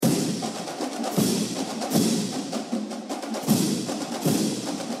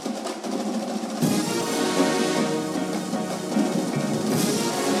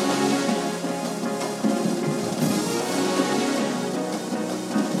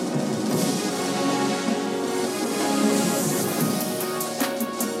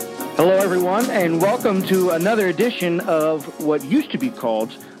everyone, and welcome to another edition of what used to be called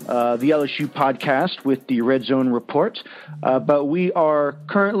the LSU podcast with the Red Zone Report. But we are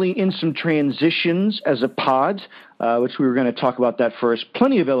currently in some transitions as a pod, which we were going to talk about that first.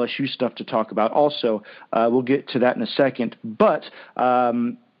 Plenty of LSU stuff to talk about also. We'll get to that in a second. But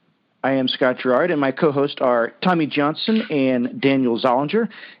I am Scott Gerard, and my co-hosts are Tommy Johnson and Daniel Zollinger.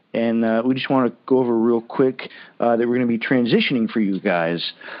 And we just want to go over real quick that we're going to be transitioning for you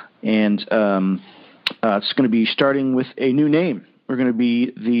guys. And it's going to be starting with a new name. We're going to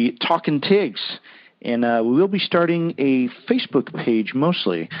be the Talkin' Tigs. And we will be starting a Facebook page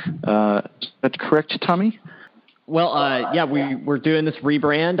mostly. That's correct, Tommy? Well, yeah, we're doing this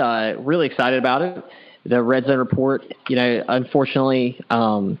rebrand. Really excited about it. The Red Zone Report, unfortunately,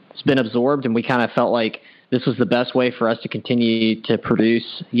 it's been absorbed, and we kind of felt like this was the best way for us to continue to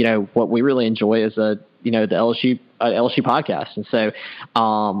produce, what we really enjoy as the LSU podcast. And so,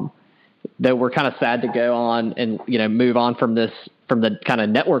 though we're kind of sad to go on and, move on from the kind of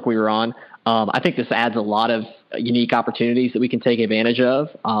network we were on, I think this adds a lot of unique opportunities that we can take advantage of.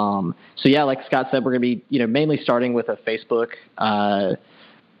 So yeah, like Scott said, we're going to be, mainly starting with a Facebook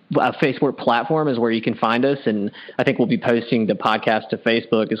platform is where you can find us. And I think we'll be posting the podcast to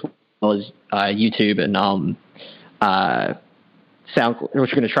Facebook as well as YouTube and we're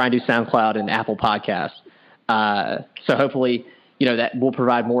going to try and do SoundCloud and Apple Podcasts. So hopefully, that will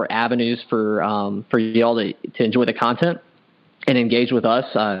provide more avenues for y'all to enjoy the content and engage with us,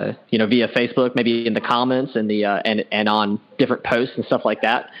 via Facebook, maybe in the comments and and on different posts and stuff like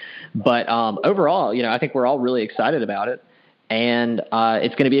that. But overall, I think we're all really excited about it. And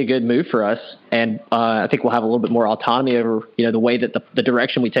it's going to be a good move for us. And I think we'll have a little bit more autonomy over, the way that the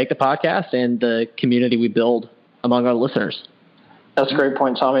direction we take the podcast and the community we build among our listeners. That's a great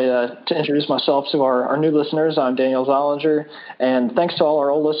point, Tommy. To introduce myself to our new listeners, I'm Daniel Zollinger. And thanks to all our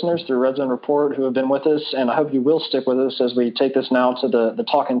old listeners through Red Zone Report who have been with us. And I hope you will stick with us as we take this now to the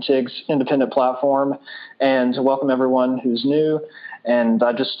Talkin' Tigs independent platform. And welcome everyone who's new. And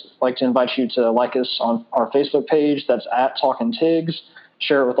I'd just like to invite you to like us on our Facebook page. That's at Talkin' Tigs.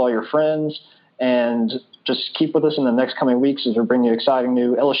 Share it with all your friends. And just keep with us in the next coming weeks as we bring you exciting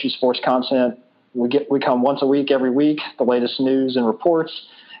new LSU sports content. We come once a week, every week, the latest news and reports.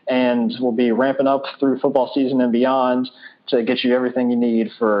 And we'll be ramping up through football season and beyond to get you everything you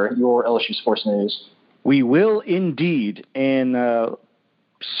need for your LSU sports news. We will indeed. And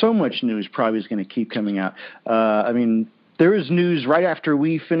so much news probably is going to keep coming out. There is news right after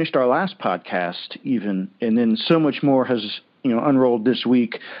we finished our last podcast even, and then so much more has, unrolled this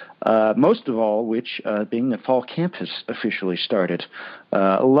week, most of all which being that fall camp has officially started.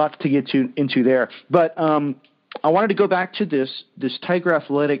 A lot to get into there. But I wanted to go back to this Tiger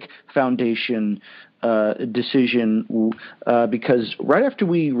Athletic Foundation decision because right after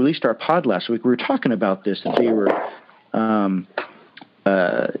we released our pod last week, we were talking about this, that they were,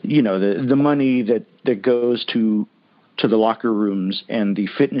 the money that goes to the locker rooms and the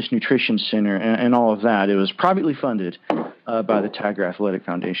fitness nutrition center and all of that. It was privately funded by the Tiger Athletic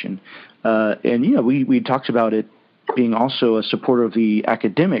Foundation. We talked about it being also a supporter of the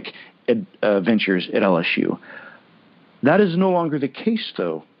academic ventures at LSU. That is no longer the case,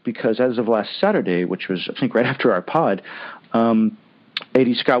 though, because as of last Saturday, which was, I think, right after our pod,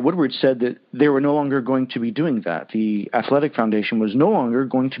 AD Scott Woodward said that they were no longer going to be doing that. The Athletic Foundation was no longer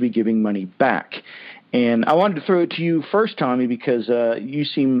going to be giving money back. And I wanted to throw it to you first, Tommy, because you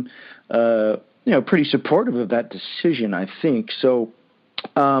seem, pretty supportive of that decision, I think. So,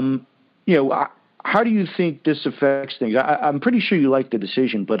 how do you think this affects things? I'm pretty sure you like the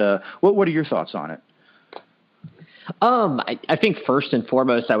decision, but what are your thoughts on it? I think first and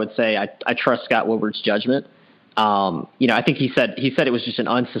foremost, I would say I trust Scott Woodward's judgment. I think he said it was just an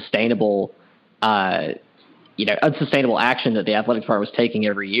unsustainable action that the athletic department was taking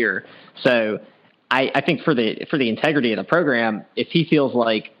every year. So I think for the integrity of the program, if he feels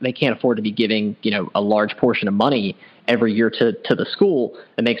like they can't afford to be giving, a large portion of money every year to the school,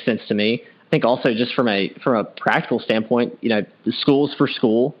 it makes sense to me. I think also just from a practical standpoint, the schools for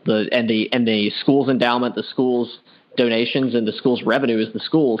school, the school's endowment, the school's donations, and the school's revenue is the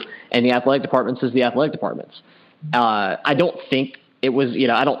schools, and the athletic departments is the athletic departments. I don't think it was,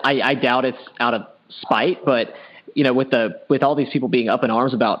 I doubt it's out of spite, but with all these people being up in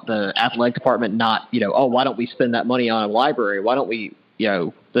arms about the athletic department not, why don't we spend that money on a library? Why don't we,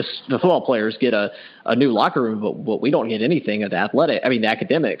 the football players get a new locker room, but we don't get anything of the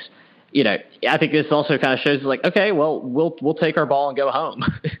academics. I think this also kind of shows like, okay, well, we'll take our ball and go home.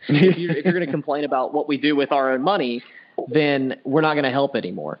 if you're going to complain about what we do with our own money, then we're not going to help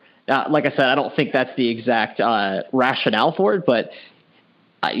anymore. Like I said, I don't think that's the exact rationale for it, but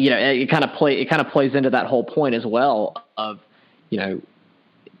it kind of plays into that whole point as well of,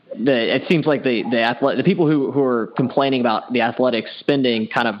 it seems like the people who are complaining about the athletics spending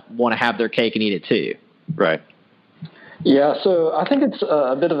kind of want to have their cake and eat it too. Right. Yeah, so I think it's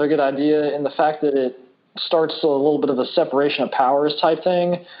a bit of a good idea in the fact that it starts a little bit of a separation of powers type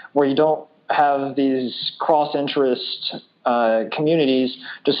thing, where you don't have these cross-interest communities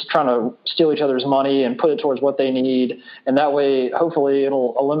just trying to steal each other's money and put it towards what they need. And that way, hopefully,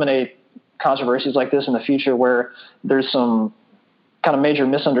 it'll eliminate controversies like this in the future where there's some kind of major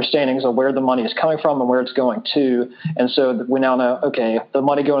misunderstandings of where the money is coming from and where it's going to. And so we now know, okay, the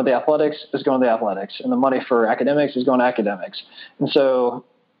money going to the athletics is going to the athletics, and the money for academics is going to academics. And so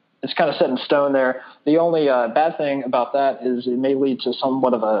it's kind of set in stone there. The only bad thing about that is it may lead to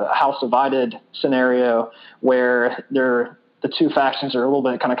somewhat of a house divided scenario where the two factions are a little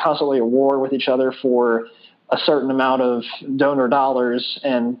bit kind of constantly at war with each other for a certain amount of donor dollars.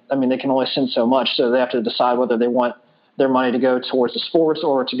 And I mean, they can only send so much, so they have to decide whether they want their money to go towards the sports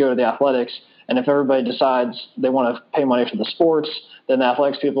or to go to the athletics. And if everybody decides they want to pay money for the sports, then the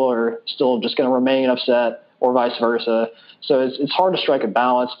athletics people are still just going to remain upset, or vice versa. So it's hard to strike a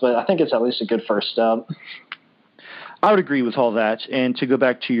balance, but I think it's at least a good first step. I would agree with all that. And to go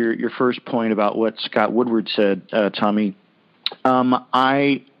back to your first point about what Scott Woodward said, Tommy,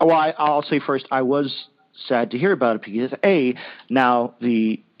 I'll say first, I was sad to hear about it because now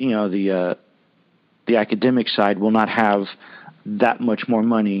the academic side will not have that much more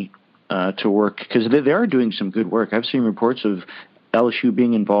money to work, because they are doing some good work. I've seen reports of LSU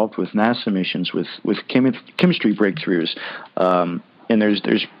being involved with NASA missions with chemistry breakthroughs, and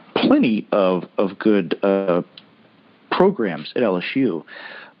there's plenty of good programs at LSU,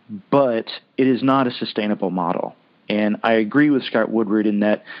 but it is not a sustainable model. And I agree with Scott Woodward in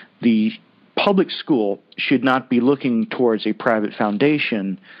that the public school should not be looking towards a private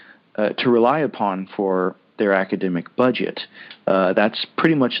foundation to rely upon for their academic budget. That's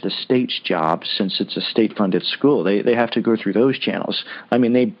pretty much the state's job, since it's a state-funded school. They have to go through those channels. I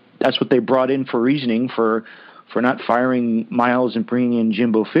mean, that's what they brought in for reasoning for not firing Miles and bringing in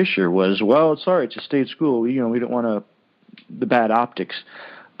Jimbo Fisher was, well, it's sorry, it's a state school. We don't want the bad optics.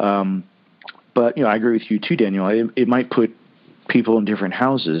 But I agree with you too, Daniel. It might put people in different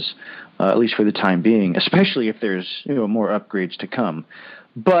houses, at least for the time being, especially if there's more upgrades to come.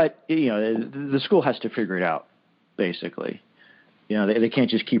 But the school has to figure it out, basically. They can't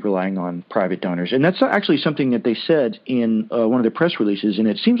just keep relying on private donors. And that's actually something that they said in one of their press releases, and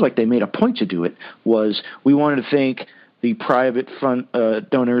it seems like they made a point to do it, was we wanted to thank the private fund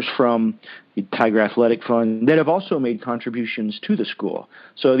donors from the Tiger Athletic Fund that have also made contributions to the school.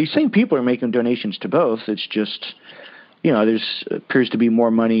 So these same people are making donations to both. It's just, there appears to be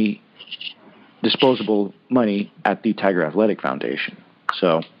more money, disposable money, at the Tiger Athletic Foundation.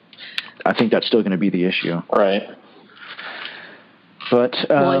 So I think that's still going to be the issue. Right. But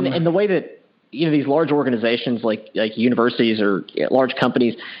and the way that these large organizations like universities or large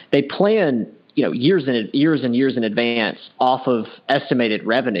companies, they plan years and years in advance off of estimated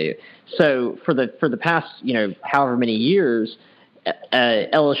revenue. So for the past however many years,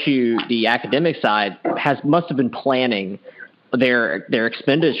 LSU, the academic side, must have been planning their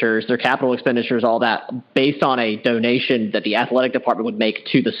expenditures, their capital expenditures, all that based on a donation that the athletic department would make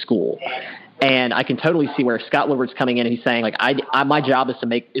to the school. And I can totally see where Scott Woodward's coming in and he's saying, like, my job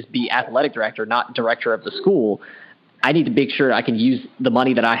is be athletic director, not director of the school. I need to make sure I can use the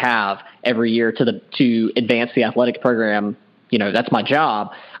money that I have every year to advance the athletic program. That's my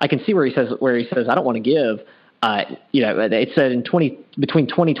job. I can see where he says I don't want to give. It said between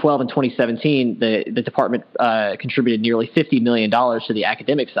 2012 and 2017, the department contributed nearly $50 million to the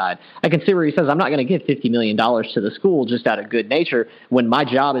academic side. I can see where he says I'm not going to give $50 million to the school just out of good nature when my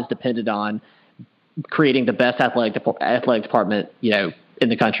job is dependent on creating the best athletic department in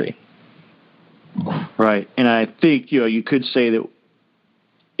the country. Right, and I think you could say that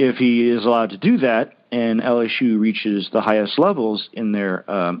if he is allowed to do that, and LSU reaches the highest levels in their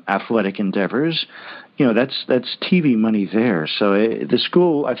athletic endeavors, that's TV money there. So the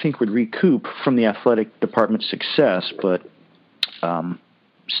school, I think, would recoup from the athletic department's success, but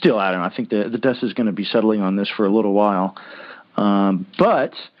still, I don't know. I think the dust is going to be settling on this for a little while.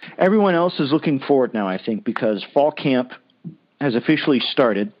 But everyone else is looking forward now, I think, because fall camp has officially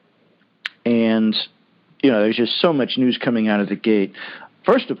started, and there's just so much news coming out of the gate.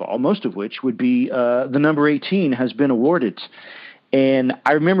 First of all, most of which would be the number 18 has been awarded. And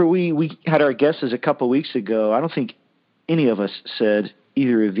I remember we had our guesses a couple weeks ago. I don't think any of us said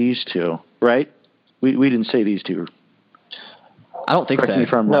either of these two, right? We didn't say these two. I don't think Correct me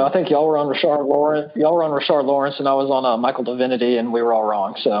if I'm No, wrong. I think y'all were on Rashard Lawrence. Y'all were on Rashard Lawrence, and I was on Michael Divinity, and we were all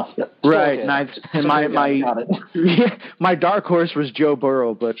wrong. So Right, okay. and my dark horse was Joe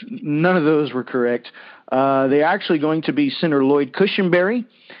Burrow, but none of those were correct. They're actually going to be center Lloyd Cushenberry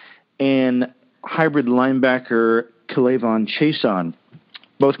and hybrid linebacker K'Lavon Chaisson,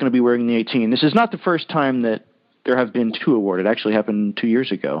 both going to be wearing the 18. This is not the first time that there have been two awarded. It actually happened 2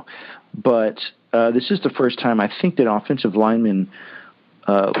 years ago, but this is the first time I think that offensive lineman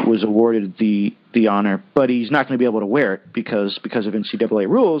was awarded the honor, but he's not going to be able to wear it because of NCAA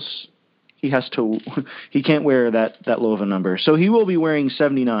rules. He can't wear that low of a number. So he will be wearing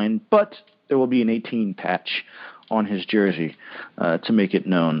 79, but there will be an 18 patch on his jersey to make it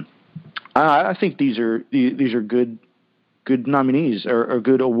known. I think these are good nominees or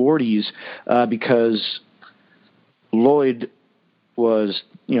good awardees because Lloyd was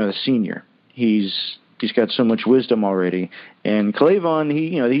the senior. He's got so much wisdom already, and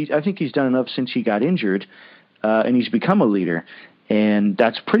K'Lavon, I think he's done enough since he got injured, and he's become a leader. And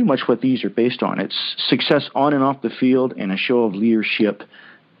that's pretty much what these are based on. It's success on and off the field and a show of leadership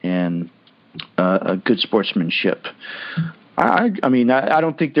and a good sportsmanship. I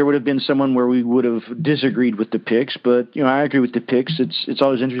don't think there would have been someone where we would have disagreed with the picks, but I agree with the picks. It's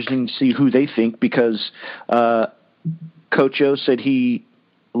always interesting to see who they think because Coach O said he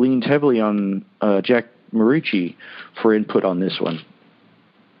leaned heavily on Jack Marucci for input on this one.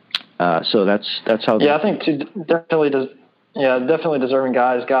 So that's how. Yeah, I think definitely deserving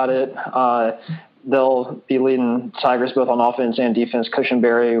guys got it. They'll be leading Tigers both on offense and defense.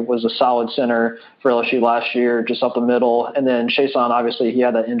 Cushenberry was a solid center for LSU last year, just up the middle. And then Chaisson, obviously, he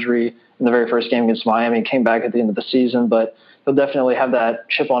had that injury in the very first game against Miami, came back at the end of the season, but he'll definitely have that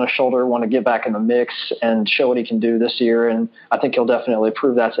chip on his shoulder, want to get back in the mix and show what he can do this year. And I think he'll definitely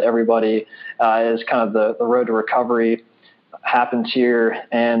prove that to everybody as kind of the road to recovery happens here.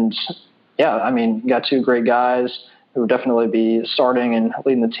 And, yeah, you got two great guys who would definitely be starting and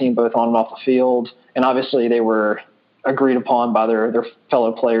leading the team both on and off the field. And obviously they were agreed upon by their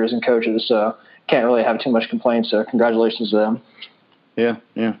fellow players and coaches, so can't really have too much complaints. So congratulations to them. Yeah.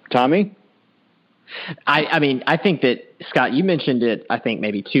 Tommy? I think that, Scott, you mentioned it, I think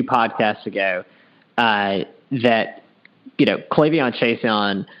maybe 2 podcasts ago, that, K'Lavon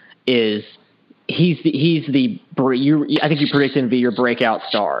Chaisson is – I think you predicted him to be your breakout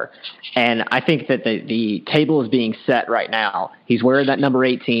star. And I think that the table is being set right now. He's wearing that number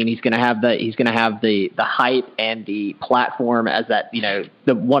 18. He's going to have the hype and the platform as that, the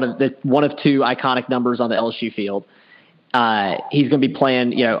one of 2 iconic numbers on the LSU field. He's going to be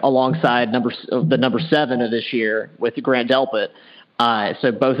playing, alongside the number 7 of this year with Grant Delpit.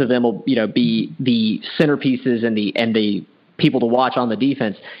 So both of them will, be the centerpieces and the people to watch on the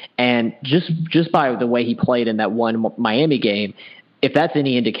defense. And just by the way he played in that one Miami game, if that's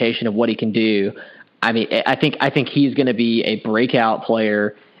any indication of what he can do, I think he's going to be a breakout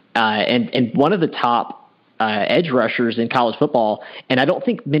player and one of the top edge rushers in college football. And I don't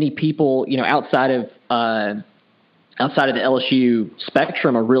think many people, outside of the LSU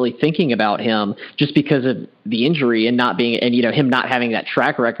spectrum are really thinking about him just because of the injury and him not having that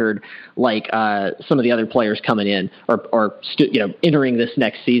track record like some of the other players coming in or entering this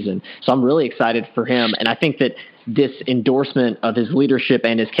next season. So I'm really excited for him. And I think that this endorsement of his leadership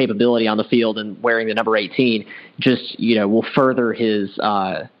and his capability on the field and wearing the number 18 just, will further his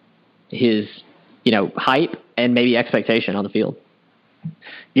hype and maybe expectation on the field.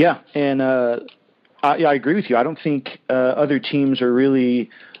 Yeah. And, I agree with you. I don't think other teams are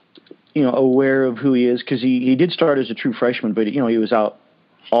really, aware of who he is because he did start as a true freshman, but he was out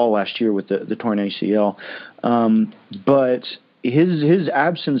all last year with the torn ACL. But his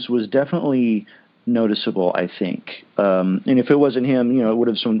absence was definitely noticeable, I think. And if it wasn't him, it would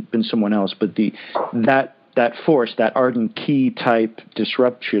have been someone else. But that force, that Arden Key type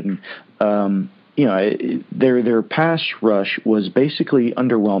disruption, their pass rush was basically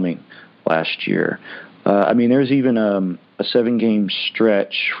underwhelming last year. There's even a 7-game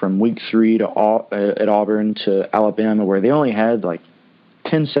stretch from week 3 at Auburn to Alabama where they only had like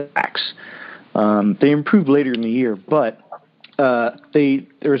 10 sacks. They improved later in the year, but there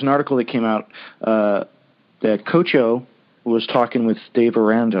was an article that came out that Coach O was talking with Dave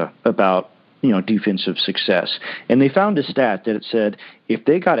Aranda about defensive success, and they found a stat that it said if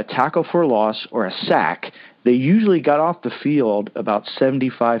they got a tackle for a loss or a sack, they usually got off the field about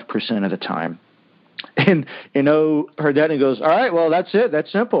 75% of the time. And O heard that and goes, all right, well, that's it.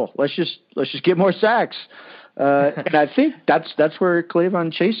 That's simple. Let's just get more sacks. And I think that's where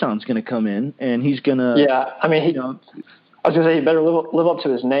K'Lavon Chaisson's going to come in, and he's going to. Yeah, I was going to say he better live up to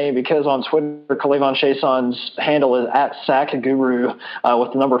his name, because on Twitter, K'Lavon Chaisson's handle is @SackGuru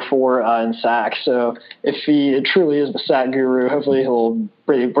with the number 4 in sack. So if he truly is the sack guru, hopefully he'll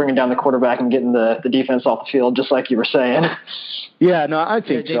bring down the quarterback and getting the defense off the field, just like you were saying. Yeah, no, I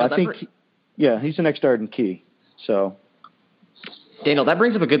think so. I think, he's the next Arden Key. So, Daniel, that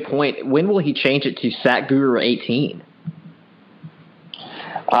brings up a good point. When will he change it to Sack Guru 18?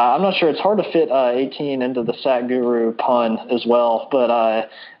 I'm not sure. It's hard to fit 18 into the Sack Guru pun as well, but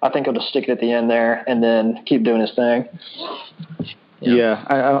I think he'll just stick it at the end there and then keep doing his thing. Yeah,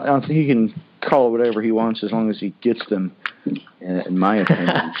 I think he can call it whatever he wants as long as he gets them, in my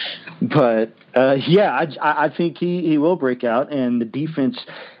opinion. But, I think he will break out, and the defense,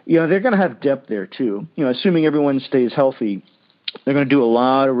 they're going to have depth there too. Assuming everyone stays healthy, they're going to do a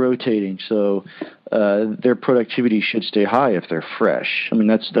lot of rotating, so their productivity should stay high if they're fresh. I mean,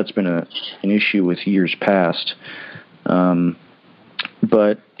 that's been an issue with years past.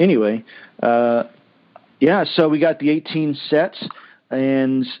 But anyway, so we got the 18 sets,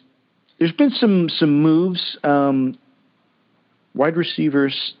 and there's been some moves. Wide receiver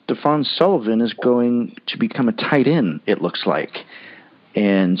Stephon Sullivan is going to become a tight end, it looks like.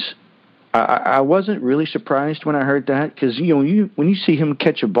 And I wasn't really surprised when I heard that, because when you see him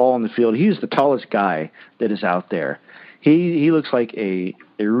catch a ball in the field, he is the tallest guy that is out there. He looks like a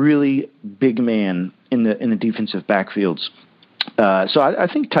really big man in the defensive backfields. So I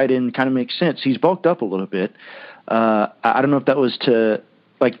think tight end kind of makes sense. He's bulked up a little bit. I don't know if that was to,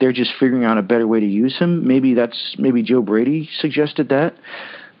 like, they're just figuring out a better way to use him. Maybe Joe Brady suggested that,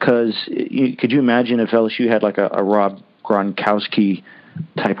 because could you imagine if LSU had like a Rob Gronkowski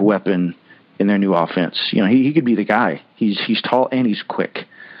type weapon in their new offense? He could be the guy. He's tall and he's quick.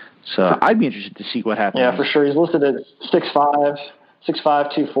 So I'd be interested to see what happens. Yeah, for sure. He's listed at 6'5",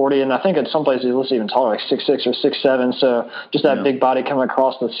 240, and I think at some places he's listed even taller, like 6'6" or 6'7". So just that big body coming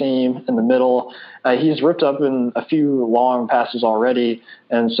across the seam in the middle. He's ripped up in a few long passes already,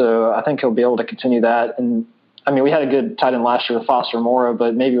 and so I think he'll be able to continue that. And I mean, we had a good tight end last year with Foster Moreau,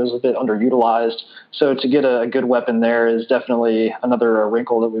 but maybe it was a bit underutilized. So to get a good weapon there is definitely another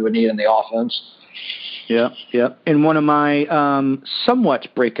wrinkle that we would need in the offense. Yeah. And one of my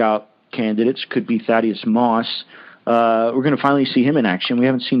somewhat breakout candidates could be Thaddeus Moss. We're going to finally see him in action. We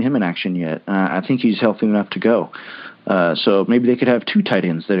haven't seen him in action yet. I think he's healthy enough to go. So maybe they could have 2 tight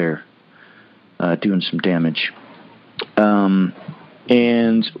ends that are doing some damage.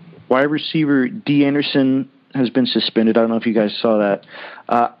 And wide receiver D. Anderson has been suspended. I don't know if you guys saw that.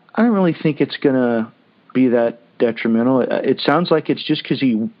 I don't really think it's going to be that detrimental. It sounds like it's just because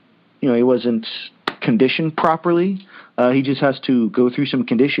he wasn't conditioned properly. He just has to go through some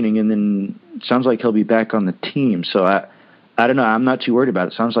conditioning, and then it sounds like he'll be back on the team. So I don't know. I'm not too worried about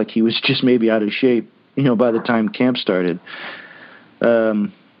it. Sounds like he was just maybe out of shape, by the time camp started.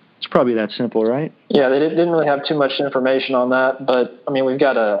 It's probably that simple, right? Yeah, they didn't really have too much information on that, but I mean, we've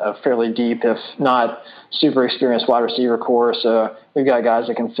got a fairly deep, if not super experienced wide receiver core, so we've got guys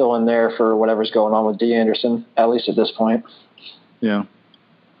that can fill in there for whatever's going on with D. Anderson, at least at this point. Yeah.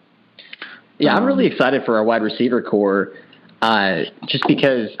 Yeah, I'm really excited for our wide receiver core, just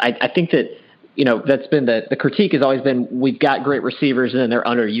because I think that, that's been the critique has always been we've got great receivers and then they're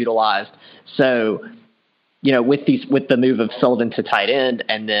underutilized. So, with the move of Sullivan to tight end,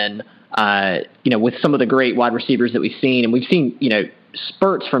 and then, with some of the great wide receivers that we've seen, and we've seen,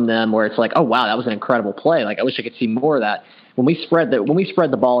 spurts from them where it's like, oh wow, that was an incredible play. Like, I wish I could see more of that. When we spread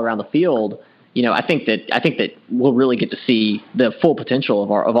the ball around the field, I think that we'll really get to see the full potential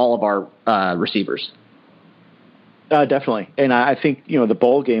of all of our receivers. Definitely. And I think, the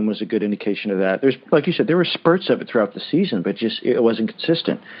bowl game was a good indication of that. There's, like you said, there were spurts of it throughout the season, but just it wasn't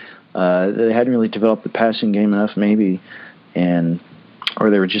consistent. They hadn't really developed the passing game enough, maybe, or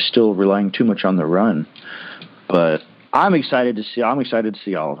they were just still relying too much on the run. But I'm excited to see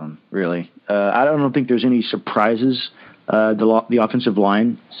all of them, really. I don't think there's any surprises. The offensive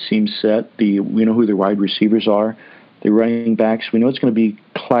line seems set. We know who their wide receivers are. The running backs, we know it's going to be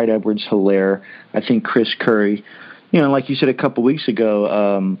Clyde Edwards-Helaire. I think Chris Curry. Like you said a couple weeks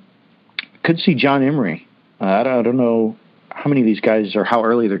ago, could see John Emery. I don't know how many of these guys or how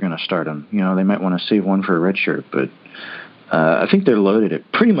early they're going to start them. They might want to save one for a red shirt, but I think they're loaded at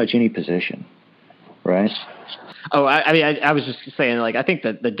pretty much any position, right? Oh, I was just saying, like, I think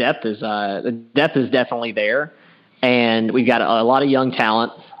that the depth is definitely there, and we've got a lot of young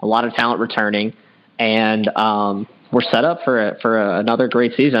talent, a lot of talent returning, and we're set up for another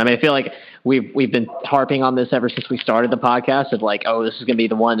great season. I mean, I feel like we've been harping on this ever since we started the podcast of like, oh, this is going to be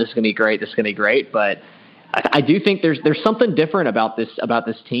the one, this is going to be great, this is going to be great. But I do think there's something different about this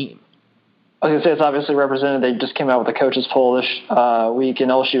team. I was going to say it's obviously represented. They just came out with a coaches poll this week, and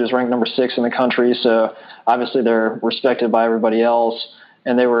LSU was ranked number 6 in the country, so obviously they're respected by everybody else,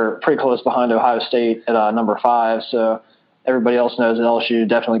 and they were pretty close behind Ohio State at number 5, so everybody else knows that LSU is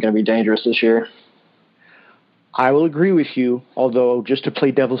definitely going to be dangerous this year. I will agree with you, although just to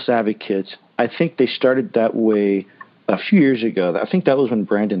play devil's advocate, I think they started that way a few years ago. I think that was when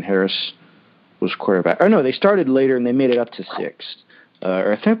Brandon Harris was quarterback. Or no, they started later and they made it up to 6.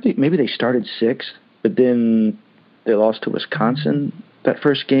 Or I think maybe they started 6, but then they lost to Wisconsin that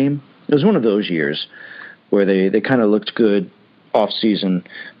first game. It was one of those years where they kind of looked good off season.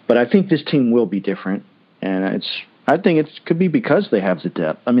 But I think this team will be different, and I think it could be because they have the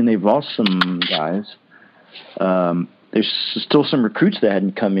depth. I mean, they've lost some guys. There's still some recruits that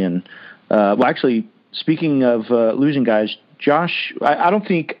hadn't come in. Well, actually, speaking of losing guys, Josh, I don't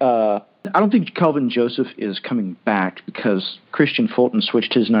think Kelvin Joseph is coming back because Christian Fulton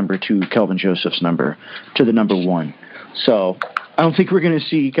switched his number to Kelvin Joseph's number, to the number 1. So I don't think we're going to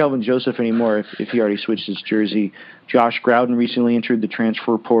see Kelvin Joseph anymore if he already switched his jersey. Josh Grouden recently entered the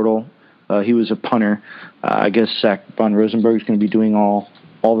transfer portal. He was a punter. I guess Zach Von Rosenberg is going to be doing all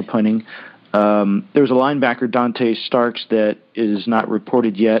the punting. There's a linebacker, Dante Starks, that is not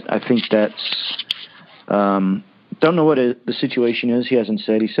reported yet. I think that's don't know what the situation is. He hasn't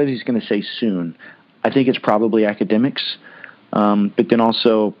said. He said he's going to say soon. I think it's probably academics. But then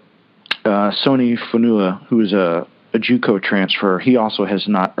also Sony Funua, who is a JUCO transfer, he also has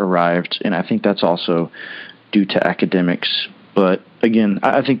not arrived, and I think that's also due to academics. But again,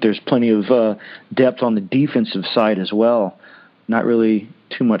 I think there's plenty of depth on the defensive side as well. Not really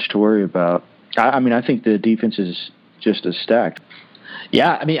too much to worry about. I mean, I think the defense is just as stacked.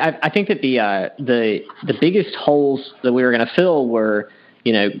 Yeah, I mean, I think that the biggest holes that we were going to fill were,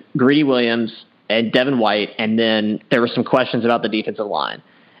 Greedy Williams and Devin White, and then there were some questions about the defensive line.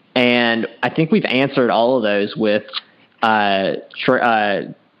 And I think we've answered all of those with Derek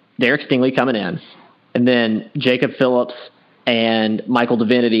Stingley coming in, and then Jacob Phillips and Michael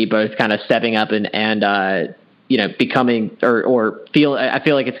Divinity both kind of stepping up and becoming or feel. I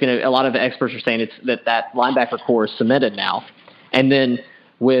feel like it's going to. A lot of experts are saying that linebacker core is cemented now. And then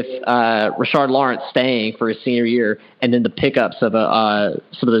with Rashard Lawrence staying for his senior year, and then the pickups of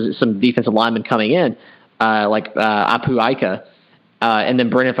some defensive linemen coming in, like Apu Ika, and then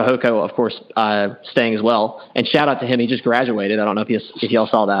Brendan Fehoko, of course, staying as well. And shout out to him; he just graduated. I don't know if y'all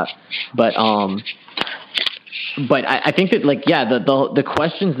saw that, but I think that the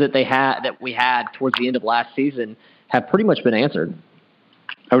questions that we had towards the end of last season have pretty much been answered.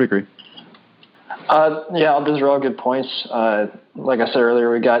 I would agree. Those are all good points. Like I said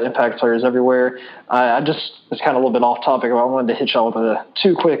earlier, we got impact players everywhere. It's kind of a little bit off topic, but I wanted to hit y'all with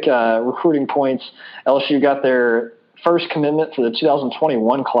 2 quick recruiting points. LSU got their first commitment for the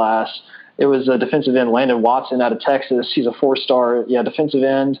 2021 class. It was a defensive end, Landon Watson, out of Texas. He's a 4-star, defensive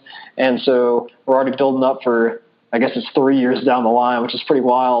end. And so we're already building up for, I guess it's 3 years down the line, which is pretty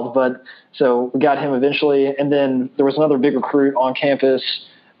wild. But so we got him eventually. And then there was another big recruit on campus.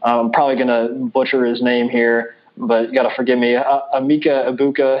 I'm probably going to butcher his name here, but you got to forgive me. Emeka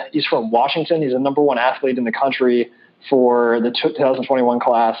Egbuka. He's from Washington. He's a number 1 athlete in the country for the 2021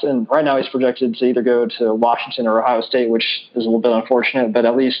 class. And right now he's projected to either go to Washington or Ohio State, which is a little bit unfortunate, but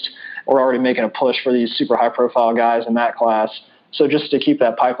at least we're already making a push for these super high-profile guys in that class. So just to keep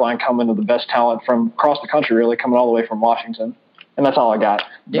that pipeline coming of the best talent from across the country, really coming all the way from Washington. And that's all I got.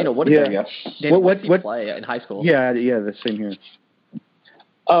 Daniel, what did you play in high school? Yeah, the same here.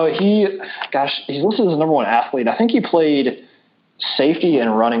 Oh, he's listed as the number 1 athlete. I think he played safety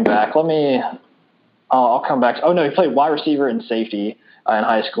and running back. I'll come back. Oh, no, he played wide receiver and safety in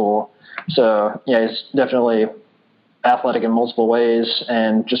high school. So, yeah, he's definitely athletic in multiple ways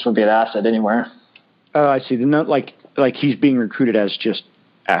and just would be an asset anywhere. Oh, I see. Not like he's being recruited as just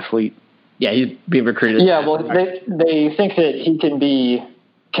athlete. Yeah, he's being recruited. Yeah, well, they think that he can be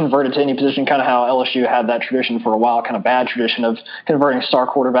converted to any position, kind of how LSU had that tradition for a while, kind of bad tradition of converting star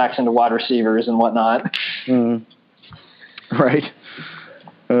quarterbacks into wide receivers and whatnot. Mm. Right.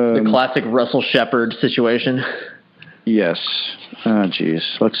 The classic Russell Shepard situation. Yes. Oh, geez.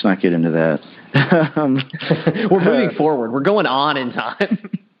 Let's not get into that. We're moving forward. We're going on in time.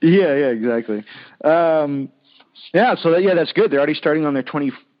 Yeah, exactly. That's good. They're already starting on their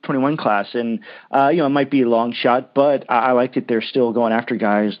 2021 class, and it might be a long shot, but I like that they're still going after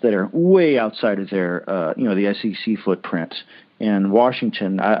guys that are way outside of their, the SEC footprint. And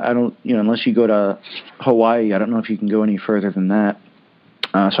Washington, I don't, unless you go to Hawaii, I don't know if you can go any further than that.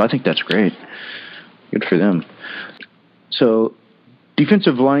 So I think that's great. Good for them. So,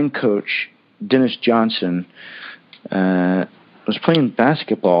 defensive line coach Dennis Johnson was playing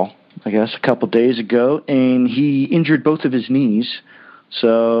basketball I guess, a couple days ago, and he injured both of his knees.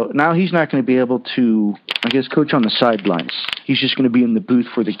 So now he's not going to be able to, I guess, coach on the sidelines. He's just going to be in the booth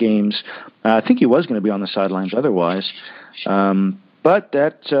for the games. I think he was going to be on the sidelines otherwise. But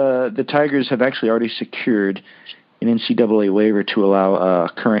the Tigers have actually already secured an NCAA waiver to allow a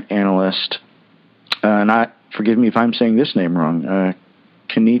current analyst, forgive me if I'm saying this name wrong,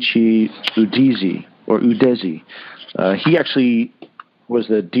 Kenichi Udeze. He actually was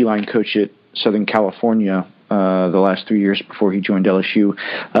the D-line coach at Southern California the last 3 years before he joined LSU.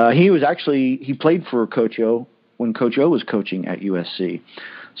 He played for Coach O when Coach O was coaching at USC.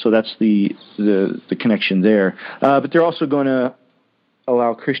 So that's the connection there. But they're also going to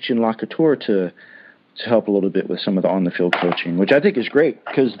allow Christian Lacouture to help a little bit with some of the on-the-field coaching, which I think is great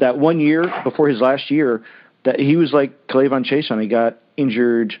because that 1 year before his last year, that he was like K'Lavon Chaisson. He got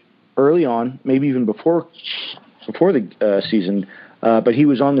injured early on, maybe even before the season, but he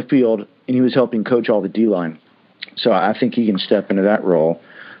was on the field and he was helping coach all the D-line. So I think he can step into that role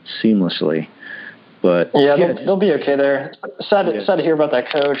seamlessly. But they'll be okay there. Sad to hear about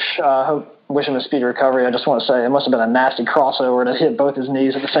that coach. Wish him a speedy recovery. I just want to say it must have been a nasty crossover to hit both his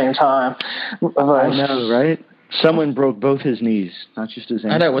knees at the same time. I know, right? Someone broke both his knees, not just his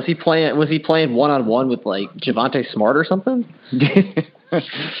ankle. I know. Was he playing one-on-one with like Javonte Smart or something?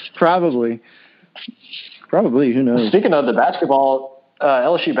 Probably. Who knows? Speaking of the basketball,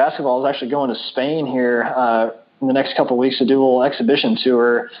 LSU basketball is actually going to Spain here in the next couple of weeks to do a little exhibition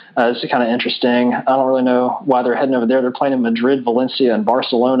tour. It's kind of interesting. I don't really know why they're heading over there. They're playing in Madrid, Valencia, and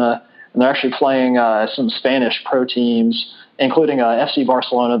Barcelona, and they're actually playing some Spanish pro teams, including FC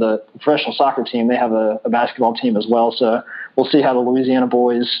Barcelona, the professional soccer team. They have a basketball team as well, so we'll see how the Louisiana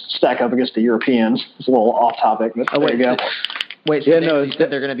boys stack up against the Europeans. It's a little off topic, but there you go. Wait, so you said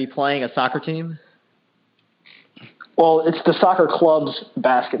they're going to be playing a soccer team? Well, it's the soccer club's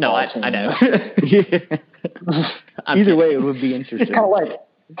basketball team. I know. Either way, it would be interesting. It's kind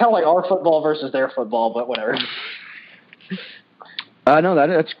of like our football versus their football, but whatever. No,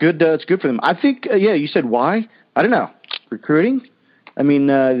 that's good. It's good for them. I think. You said why? I don't know. Recruiting. I mean,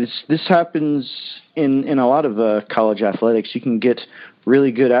 this happens in a lot of college athletics. You can get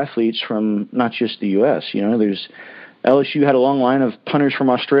really good athletes from not just the U.S. There's LSU had a long line of punters from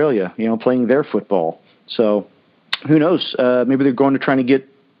Australia. Playing their football. So who knows? Maybe they're going to try to get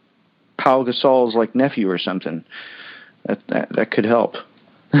Pau Gasol's like nephew or something. That could help.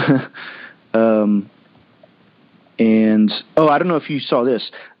 And I don't know if you saw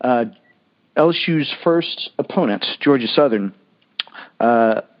this. LSU's first opponent, Georgia Southern,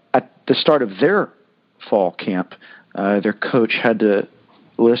 at the start of their fall camp, their coach had to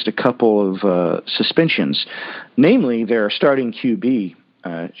list a couple of suspensions, namely their starting QB,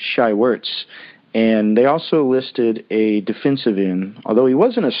 Shai Werts. And they also listed a defensive end, although he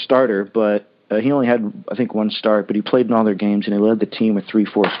wasn't a starter, but he only had, I think, one start, but he played in all their games, and he led the team with 3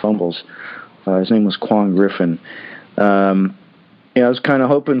 forced fumbles. His name was Quan Griffin. I was kind of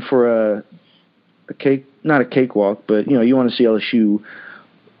hoping for not a cakewalk, but, you want to see LSU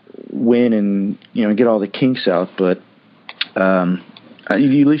win and, get all the kinks out, but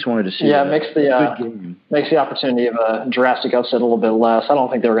you at least wanted to see makes the opportunity of a drastic upset a little bit less. I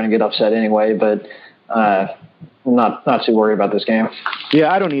don't think they were going to get upset anyway, but not too worried about this game. Yeah,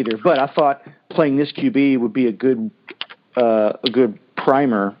 I don't either. But I thought playing this QB would be a good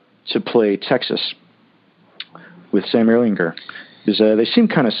primer to play Texas with Sam Ehlinger, because they seem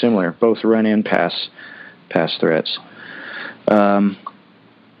kind of similar, both run and pass threats. I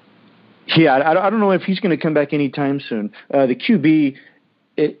don't know if he's going to come back anytime soon. The QB.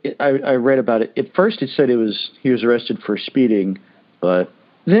 I read about it. At first, it said he was arrested for speeding, but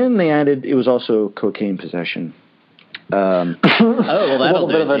then they added it was also cocaine possession. Well, that'll a little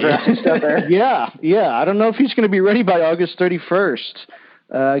bit of a drastic step there. Yeah. I don't know if he's going to be ready by August 31st.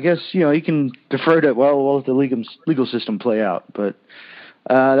 I guess he can defer to let the legal system play out, but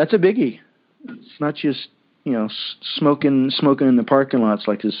that's a biggie. It's not just smoking in the parking lots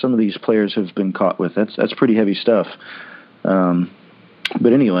like some of these players have been caught with. That's pretty heavy stuff.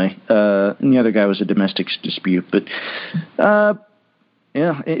 But anyway, and the other guy was a domestic dispute. But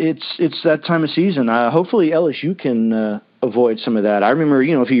it's that time of season. Hopefully LSU can avoid some of that. I remember,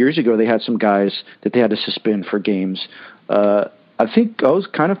 a few years ago they had some guys that they had to suspend for games. I think O's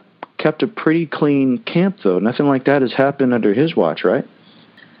kind of kept a pretty clean camp, though. Nothing like that has happened under his watch, right?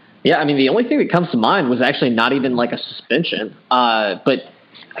 Yeah, I mean, the only thing that comes to mind was actually not even like a suspension. But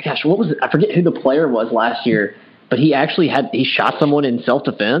gosh, what was it? I forget who the player was last year. But he shot someone in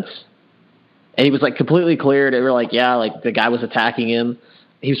self-defense, and he was like completely cleared. They were like, the guy was attacking him.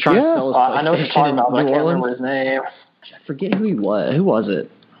 He was trying to sell his PlayStation. I know what you're talking about, but I can't remember his name. I forget who he was. Who was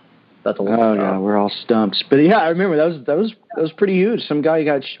it? That's a little. Oh yeah, we're all stumped. But yeah, I remember that was pretty huge. Some guy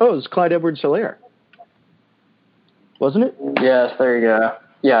got it was Clyde Edwards-Helaire, wasn't it? Yes, there you go.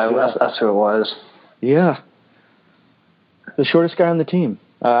 Yeah, that's who it was. Yeah, the shortest guy on the team.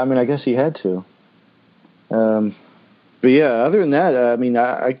 I mean, I guess he had to. But yeah, other than that, I mean,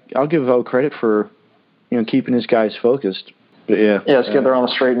 I'll give O credit for keeping his guys focused. But yeah, it's good they're on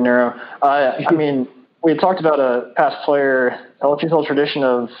the straight and narrow. I mean, we had talked about a past player, LSU's whole tradition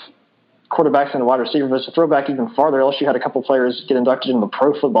of quarterbacks and wide receivers. But to throw back even farther, LSU had a couple players get inducted in the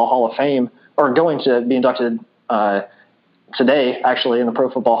Pro Football Hall of Fame, or going to be inducted today, actually, in the Pro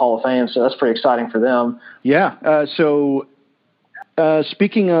Football Hall of Fame. So that's pretty exciting for them. Yeah. So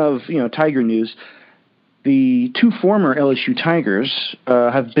speaking of Tiger news, the two former LSU Tigers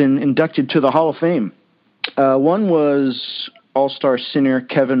have been inducted to the Hall of Fame. One was All-Star center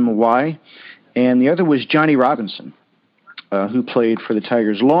Kevin Mawae, and the other was Johnny Robinson, who played for the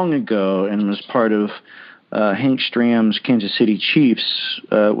Tigers long ago and was part of Hank Stram's Kansas City Chiefs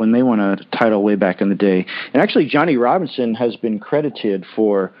when they won a title way back in the day. And actually, Johnny Robinson has been credited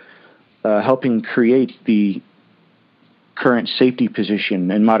for helping create the current safety position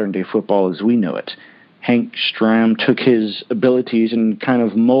in modern-day football as we know it. Hank Stram took his abilities and kind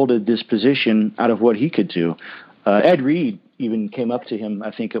of molded this position out of what he could do. Ed Reed even came up to him,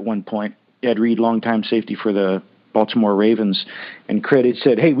 I think, at one point. Ed Reed, longtime safety for the Baltimore Ravens, and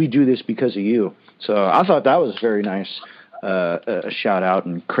said, "Hey, we do this because of you." So I thought that was very nice, a shout out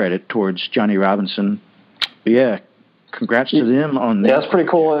and credit towards Johnny Robinson. But yeah, congrats to them on that. Yeah, that's pretty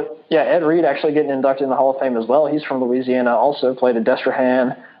cool. Yeah, Ed Reed actually getting inducted in the Hall of Fame as well. He's from Louisiana, also played at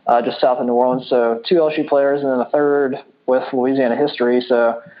Destrehan, just south of New Orleans. So two LSU players and then a third with Louisiana history.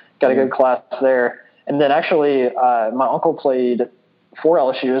 So got a good class there. And then actually my uncle played for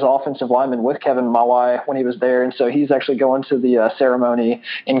LSU as offensive lineman with Kevin Mawae when he was there. And so he's actually going to the ceremony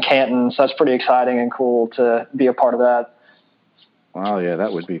in Canton. So that's pretty exciting and cool to be a part of that. Wow, yeah,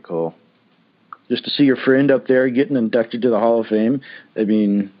 that would be cool. Just to see your friend up there getting inducted to the Hall of Fame. I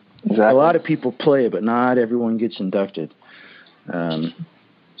mean, exactly. A lot of people play, but not everyone gets inducted.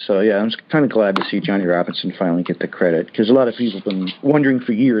 So, yeah, I'm kind of glad to see Johnny Robinson finally get the credit, because a lot of people have been wondering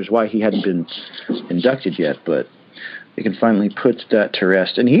for years why he hadn't been inducted yet, but they can finally put that to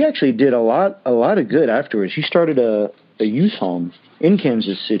rest. And he actually did a lot of good afterwards. He started a youth home in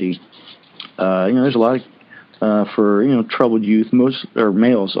Kansas City. There's a lot of, for troubled youth, most or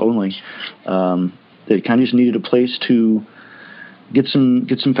males only. They kind of just needed a place to get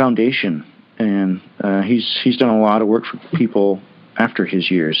some foundation, and he's done a lot of work for people after his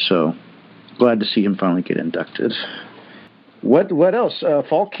years. So glad to see him finally get inducted. What else?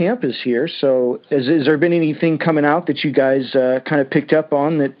 Fall camp is here. So has there been anything coming out that you guys kind of picked up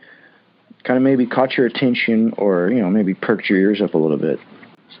on that kind of maybe caught your attention, or maybe perked your ears up a little bit?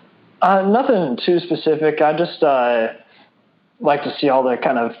 Nothing too specific. I just like to see all the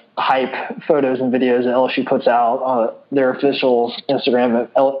kind of hype photos and videos that LSU puts out on their official Instagram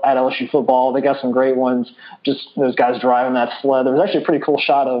at LSU Football. They got some great ones, just those guys driving that sled. There was actually a pretty cool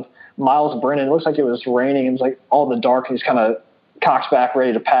shot of Miles Brennan. It looks like it was raining. It was like all in the dark. He's kind of cocked back,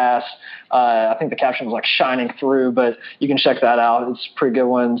 ready to pass. I think the caption was like shining through, but you can check that out. It's pretty good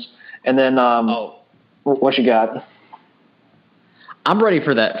ones. And then what you got? I'm ready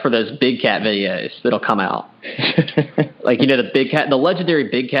for those Big Cat videos that'll come out. Like, the Big Cat, the legendary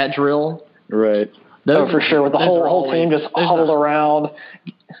Big Cat drill. Right. For sure. With the whole team just huddled around,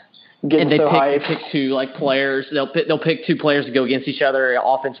 getting so hyped. They pick two players. They'll pick two players to go against each other,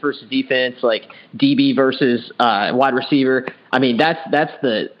 offense versus defense, like DB versus wide receiver. I mean,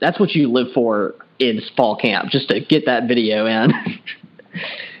 that's what you live for in fall camp, just to get that video in.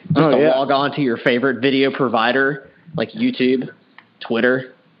 Log on to your favorite video provider like YouTube,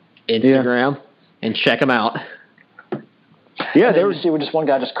 Twitter, Instagram, and check them out. Yeah, there was just one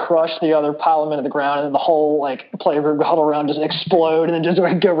guy just crush the other, pile him into the ground, and then the whole player group huddle around, just explode, and then just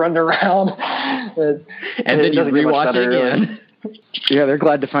go running around. and then you rewatch it again. Yeah, they're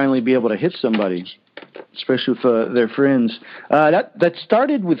glad to finally be able to hit somebody, especially with their friends. That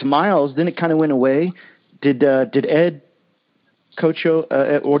started with Miles, then it kind of went away. Did Ed Coach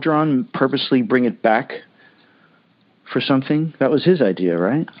Orgeron purposely bring it back for something? That was his idea,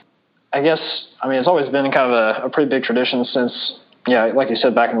 right? I guess, it's always been kind of a pretty big tradition since, like you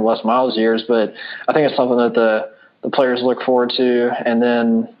said, back in the Les Miles years, but I think it's something that the players look forward to, and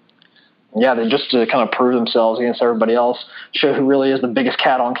then, they just to kind of prove themselves against everybody else, show who really is the biggest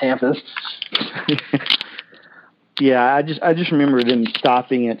cat on campus. Yeah, I just remember them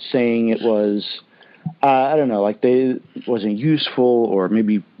stopping it, saying it was, I don't know, like they wasn't useful, or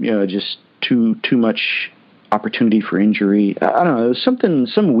maybe, just too much opportunity for injury. I don't know. It was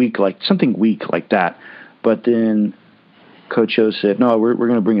something weak like that. But then Coach O said, "No, we're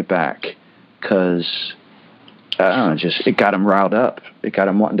going to bring it back," because I don't know, just it got him riled up. It got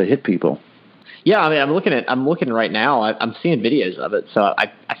him wanting to hit people. Yeah, I mean, I'm looking right now. I'm seeing videos of it, so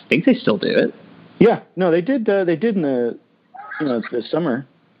I think they still do it. Yeah, no, they did. They did in the summer.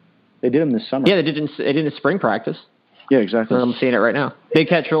 They did them this summer. Yeah, they did in spring practice. Yeah, exactly. I'm seeing it right now. Big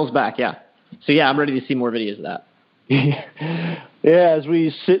Cat Trill's back. Yeah. So yeah, I'm ready to see more videos of that. Yeah, as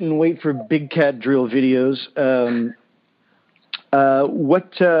we sit and wait for Big Cat Drill videos.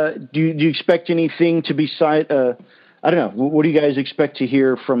 What do you expect anything to be I don't know. What do you guys expect to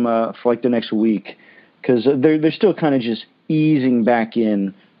hear from for like the next week? Because they're still kind of just easing back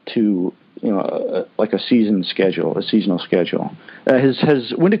in to like a seasonal schedule.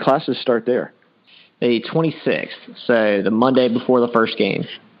 When did classes start there? The 26th, so the Monday before the first game.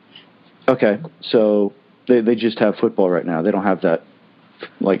 Okay, so they just have football right now. They don't have that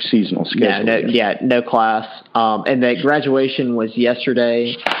like seasonal schedule. No class. And the graduation was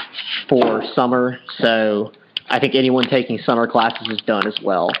yesterday for summer, so I think anyone taking summer classes is done as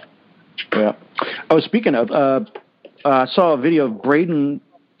well. Yeah. Oh, speaking of, I saw a video of Braden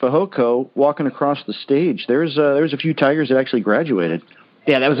Fehoko walking across the stage. There's a few Tigers that actually graduated.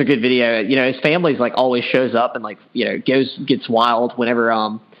 Yeah, that was a good video. His family's like always shows up and gets wild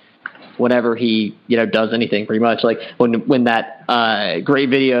whenever he does anything, pretty much. Like when that great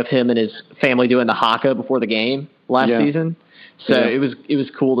video of him and his family doing the haka before the game last season. So it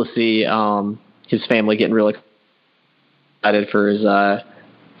was cool to see his family getting really excited for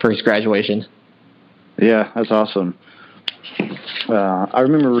his graduation. Yeah, that's awesome. I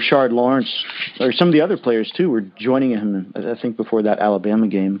remember Rashard Lawrence, or some of the other players too, were joining him. I think before that Alabama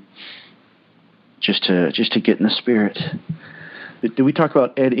game, just to get in the spirit. Did we talk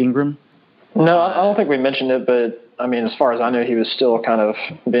about Ed Ingram? No, I don't think we mentioned it, but I mean, as far as I know, he was still kind of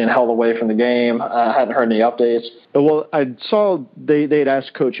being held away from the game. I hadn't heard any updates. Well, I saw they had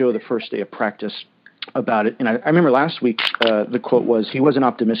asked Coach O the first day of practice about it, and I remember last week the quote was he wasn't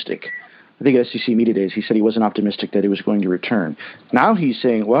optimistic. I think at SEC Media Days he said he wasn't optimistic that he was going to return. Now he's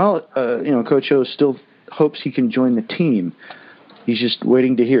saying, well, Coach O still hopes he can join the team. He's just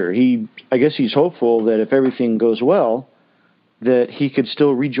waiting to hear. I guess he's hopeful that if everything goes well, that he could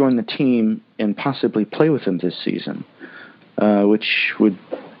still rejoin the team and possibly play with him this season, which would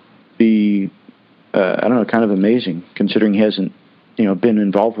be, kind of amazing considering he hasn't, been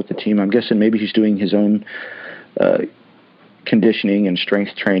involved with the team. I'm guessing maybe he's doing his own conditioning and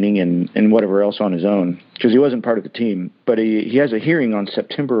strength training and whatever else on his own because he wasn't part of the team. But he has a hearing on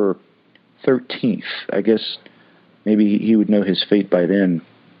September 13th. I guess maybe he would know his fate by then.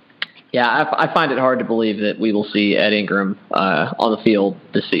 Yeah, I find it hard to believe that we will see Ed Ingram on the field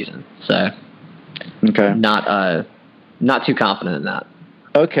this season. So, okay, not too confident in that.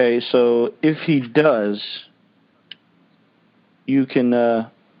 Okay, so if he does, you can.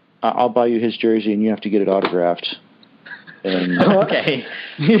 I'll buy you his jersey, and you have to get it autographed. And, okay,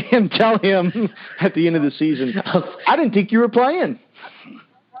 and tell him at the end of the season, I didn't think you were playing.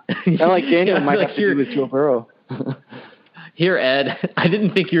 I like Daniel might have to do with Joe Burrow. Here, Ed, I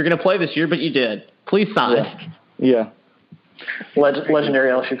didn't think you were going to play this year, but you did. Please sign. Yeah. Legendary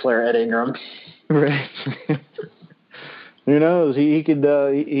LSU player Ed Ingram. Right. Who knows? He could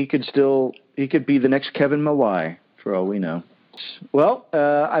be the next Kevin Mawai for all we know. Well,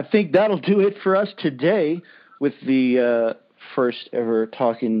 I think that'll do it for us today with the first ever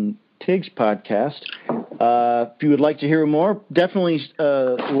Talking Tigs podcast. If you would like to hear more, definitely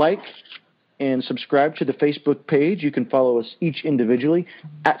like and subscribe to the Facebook page. You can follow us each individually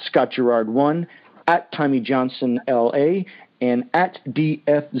at ScottGerard1, at Tommy Johnson LA, and at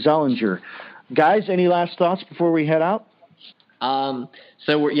DF Zollinger. Guys, any last thoughts before we head out?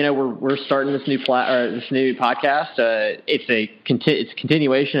 So we're starting this new podcast. It's a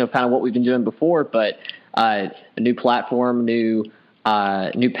continuation of kind of what we've been doing before, but a new platform, new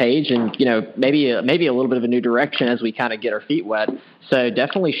page, and maybe a little bit of a new direction as we kind of get our feet wet. So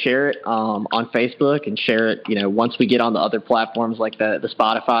definitely share it on Facebook and share it. Once we get on the other platforms like the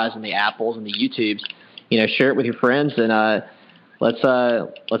Spotifys and the Apples and the YouTubes, share it with your friends and let's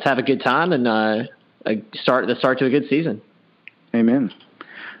have a good time and start to a good season. Amen.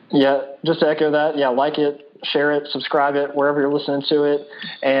 Yeah, just to echo that. Yeah, like it, share it, subscribe it, wherever you're listening to it.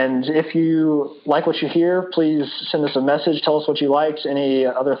 And if you like what you hear, please send us a message. Tell us what you liked, any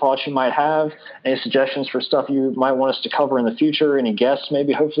other thoughts you might have, any suggestions for stuff you might want us to cover in the future, any guests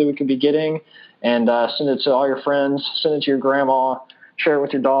maybe hopefully we could be getting. And send it to all your friends, send it to your grandma, share it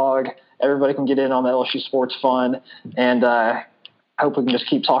with your dog. Everybody can get in on the LSU sports fun. And I hope we can just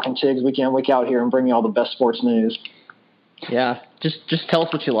keep talking Tigs week in, week out here and bring you all the best sports news. Yeah, just tell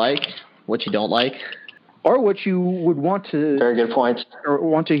us what you like, what you don't like. Or what you would want to... Very good points. Or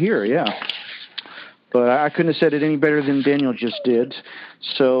want to hear, yeah. But I couldn't have said it any better than Daniel just did.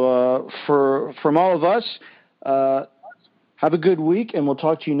 So from all of us, have a good week, and we'll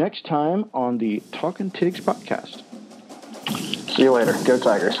talk to you next time on the Talkin' Tigs podcast. See you later. Go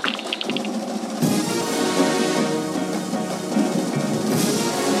Tigers.